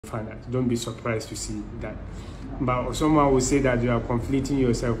finals. Don't be surprised to see that. But someone will say that you are conflicting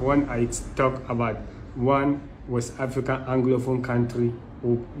yourself. When I talk about one West African Anglophone country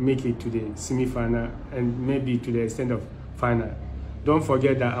will make it to the semi-final and maybe to the extent of final. Don't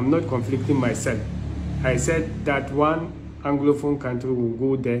forget that I'm not conflicting myself. I said that one Anglophone country will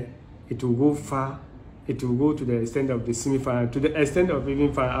go there, it will go far, it will go to the extent of the semi-final, to the extent of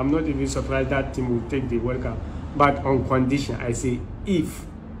even final. I'm not even surprised that team will take the World Cup. But on condition, I say if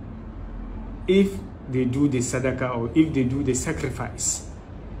they do the sadaqah or if they do the sacrifice.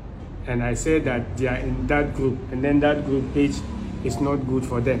 And I said that they are in that group, and then that group H is not good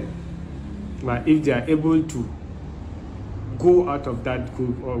for them. But if they are able to go out of that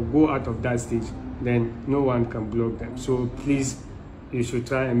group or go out of that stage, then no one can block them. So please, you should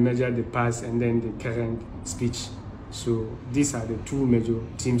try and measure the past and then the current speech. So these are the two major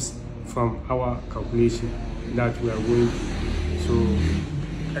teams from our calculation that we are going to.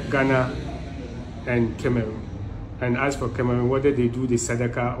 So Ghana and Cameroon. And as for Cameroon, whether they do the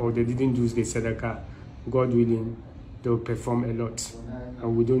sadaqah or they didn't do the sadaqah, God willing, they'll perform a lot.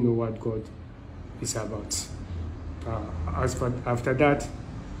 And we don't know what God is about. As for after that,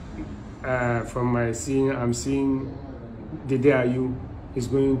 from my seeing, I'm seeing the Ayew is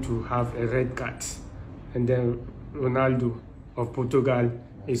going to have a red card. And then Ronaldo of Portugal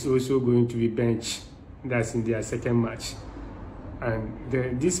is also going to be benched. That's in their second match.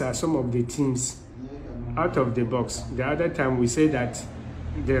 And these are some of the teams out of the box. The other time we say that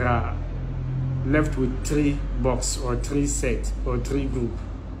there are left with 3 box or 3 set or 3 group.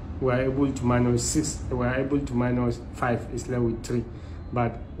 We are able to minus 6, we are able to minus 5, is left with 3.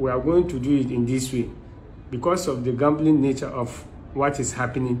 But we are going to do it in this way. Because of the gambling nature of what is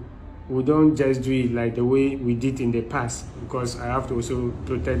happening, we don't just do it like the way we did in the past, because I have to also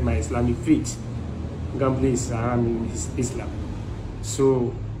protect my Islamic faith. Gambling is haram in Islam.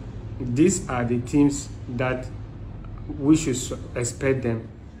 So these are the teams that we should expect them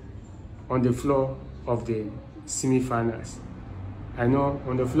on the floor of the semi-finals. I know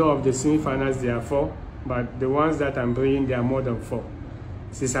on the floor of the semi-finals there are 4, but the ones that I'm bringing, there are more than 4.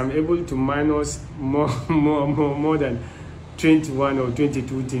 Since I'm able to minus more than 21 or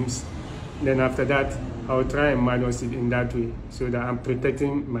 22 teams, then after that I'll try and minus it in that way so that I'm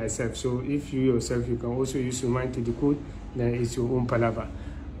protecting myself. So if you yourself, you can also use your mind to decode, then it's your own palaver.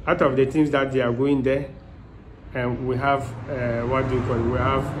 Out of the teams that they are going there, and we have what do you call it? We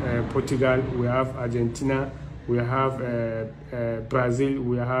have Portugal, we have Argentina, we have Brazil,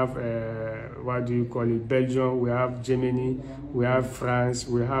 we have what do you call it? Belgium, we have Germany, we have France,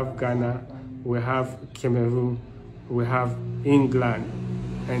 we have Ghana, we have Cameroon, we have England,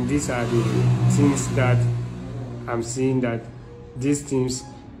 and these are the teams that I'm seeing that these teams,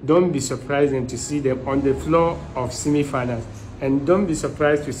 don't be surprised to see them on the floor of semi-finals, and don't be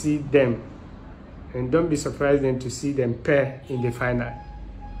surprised to see them. And don't be surprised then to see them pair in the final.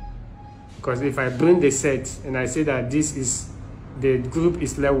 Because if I bring the set and I say that this is, the group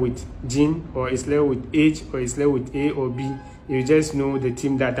is left with G, or is left with H, or is left with A or B, you just know the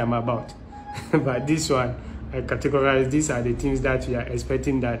team that I'm about. But this one, I categorize, these are the teams that we are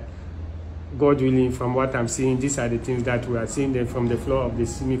expecting that, God willing, from what I'm seeing, these are the teams that we are seeing them from the floor of the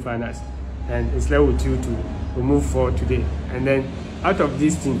semi-finals. And it's left with you to move forward today. And then out of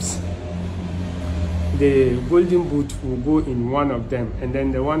these teams, the golden boot will go in one of them, and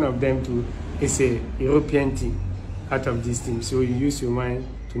then the one of them too is a European team out of this team. So you use your mind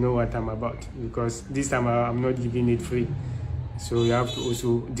to know what I'm about, because this time I'm not giving it free. So you have to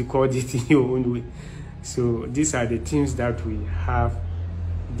also decode it in your own way. So these are the teams that we have.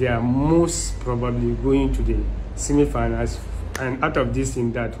 They are most probably going to the semi-finals, and out of this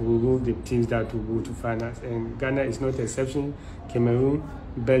team that will go the teams that will go to finals. And Ghana is not exception. Cameroon,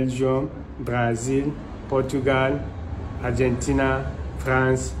 Belgium, Brazil, Portugal, Argentina,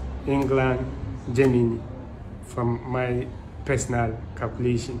 France, England, Germany. From my personal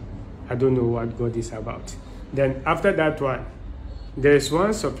calculation, I don't know what God is about. Then after that one, there is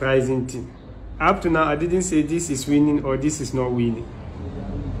one surprising team. Up to now, I didn't say this is winning or this is not winning,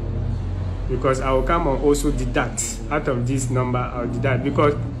 because I will come and also deduct out of this number. I'll deduct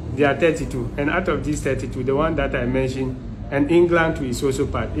because there are 32, and out of these 32, the one that I mentioned, and England too is also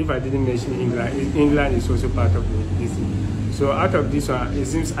part. If I didn't mention England, England is also part of this thing. So out of this one, it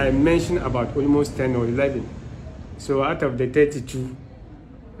seems I mentioned about almost 10 or 11. So out of the 32,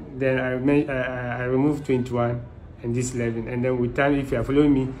 then I removed 21 and this 11. And then with time, if you are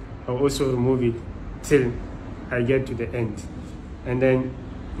following me, I'll also remove it till I get to the end. And then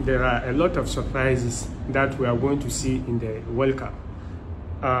there are a lot of surprises that we are going to see in the World Cup.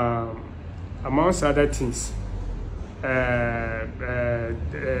 Amongst other things,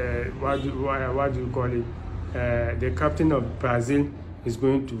 what do you call it? The captain of Brazil is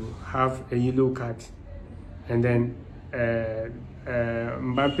going to have a yellow card, and then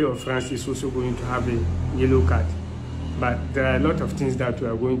Mbappe of France is also going to have a yellow card. But there are a lot of things that we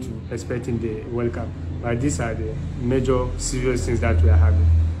are going to expect in the World Cup. But these are the major serious things that we are having.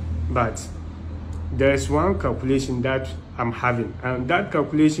 But there is one calculation that I'm having, and that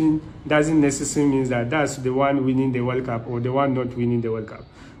calculation doesn't necessarily mean that that's the one winning the World Cup or the one not winning the World Cup.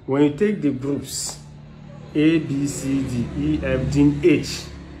 When you take the groups A, B, C, D, E, F, G, H,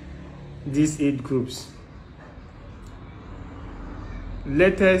 these 8 groups,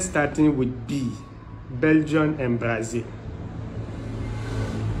 letters starting with B, Belgium and Brazil.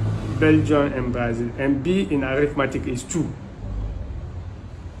 Belgium and Brazil. And B in arithmetic is 2.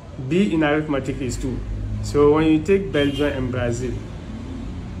 B in arithmetic is 2. So when you take Belgium and Brazil,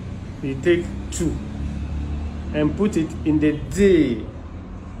 you take 2 and put it in the day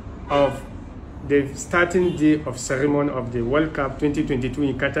of the starting day of ceremony of the World Cup 2022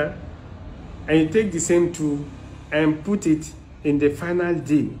 in Qatar, and you take the same 2 and put it in the final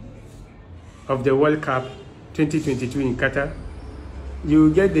day of the World Cup 2022 in Qatar, you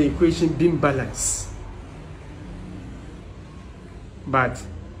will get the equation being balanced. But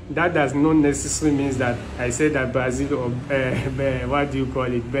that does not necessarily mean that I said that Brazil or what do you call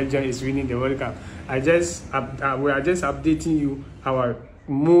it, Belgium is winning the World Cup. We are just updating you our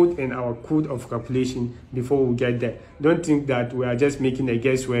mode and our code of calculation before we get there. Don't think that we are just making a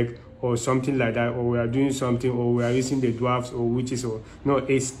guesswork or something like that, or we are doing something, or we are using the dwarfs or witches, or no,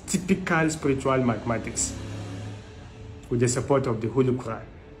 it's typical spiritual mathematics with the support of the Holy Quran.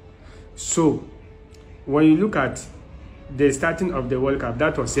 So when you look at the starting of the World Cup,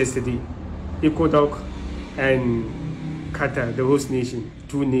 that was yesterday, Ecuador and Qatar, the host nation,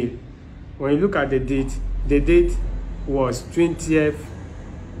 2-0. When you look at the date was 20th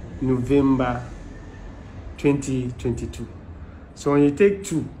November 2022. So when you take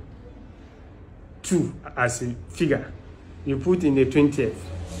 2 as a figure, you put in the 20th,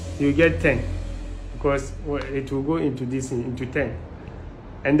 you get 10, because it will go into this, into 10.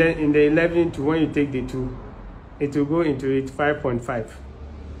 And then in the 11th, when you take the 2, it will go into it 5.5,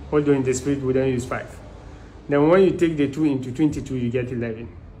 although in the spirit we don't use 5. Then when you take the 2 into 22, you get 11.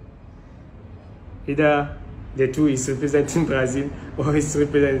 Either the 2 is representing Brazil or it's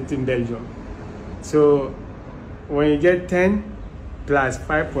representing Belgium. So when you get 10 plus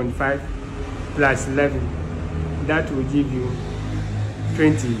 5.5 plus 11, that will give you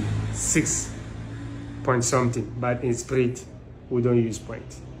 26 point something, but in spirit we don't use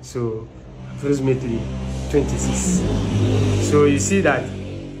point. So approximately 26. So you see that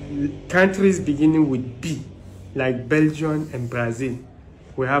countries beginning with B, like Belgium and Brazil,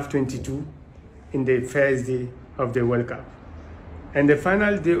 we have 22 in the first day of the World Cup. And the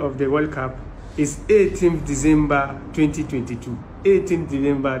final day of the World Cup is 18th December 2022. 18th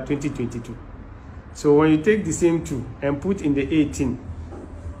December 2022. So when you take the same 2 and put in the 18,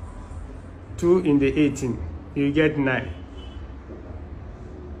 2 in the 18, you get 9.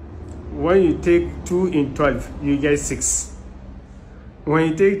 When you take 2 in 12, you get 6. When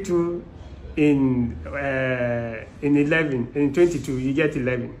you take 2 in 11, in 22, you get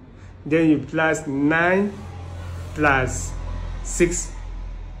 11. Then you plus 9 plus 6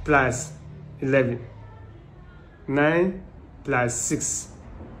 plus 11. 9 plus 6,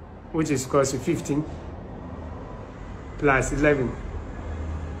 which is equal to 15, plus 11,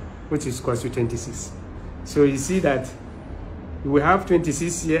 which is equal to 26. So you see that we have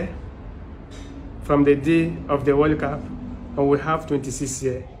 26 here from the day of the World Cup, and we have 26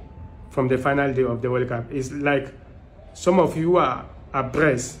 here from the final day of the World Cup. It's like some of you are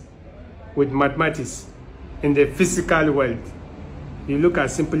abreast with mathematics in the physical world. You look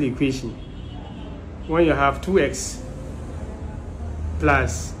at simple equation. When you have 2x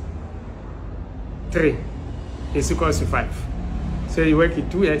plus 3 is equal to 5. So you work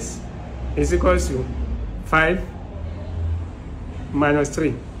with 2x is equal to 5 minus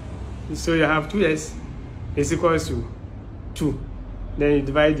 3. So you have 2s is equal to 2. Then you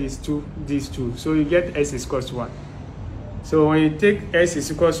divide these two. So you get s is equal to 1. So when you take s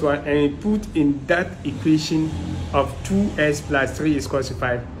is equal to 1 and you put in that equation of 2s plus 3 is equal to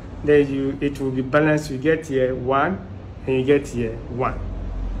 5, then it will be balanced. You get here 1 and you get here 1.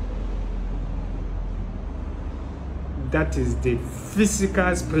 That is the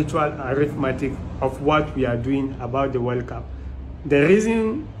physical, spiritual arithmetic of what we are doing about the World Cup. The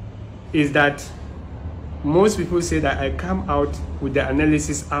reason is that most people say that I come out with the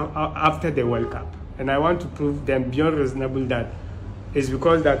analysis after the World Cup, and I want to prove them beyond reasonable that it's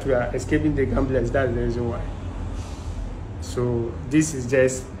because that we are escaping the gamblers. That's the reason why. So this is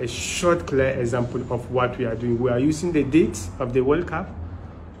just a short, clear example of what we are doing. We are using the date of the World Cup.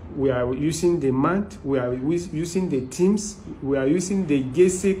 We are using the month. We are using the teams. We are using the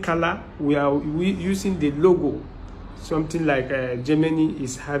jersey color. We are using the logo. Something like Germany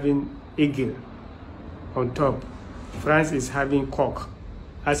is having eagle on top. France is having cock,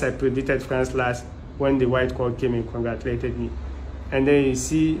 as I predicted France last when the white cock came and congratulated me. And then you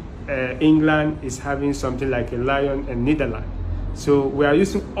see England is having something like a lion, and Netherlands. So we are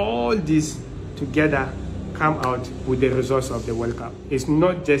using all this together, come out with the results of the World Cup. It's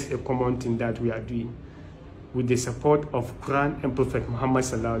not just a common thing that we are doing. With the support of Quran and Prophet Muhammad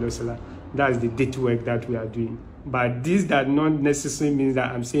sallallahu alaihi wasallam, that's the date work that we are doing. But this does not necessarily mean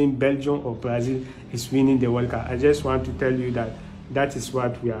that I'm saying Belgium or Brazil is winning the World Cup. I just want to tell you that that is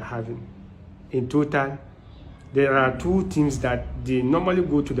what we are having. In total, there are 2 teams that they normally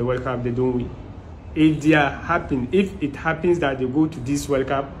go to the World Cup, they don't win. If it happens that they go to this World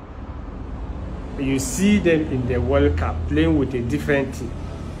Cup, you see them in the World Cup playing with a different team,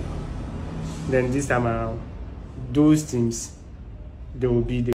 then this time around, those teams, they will be the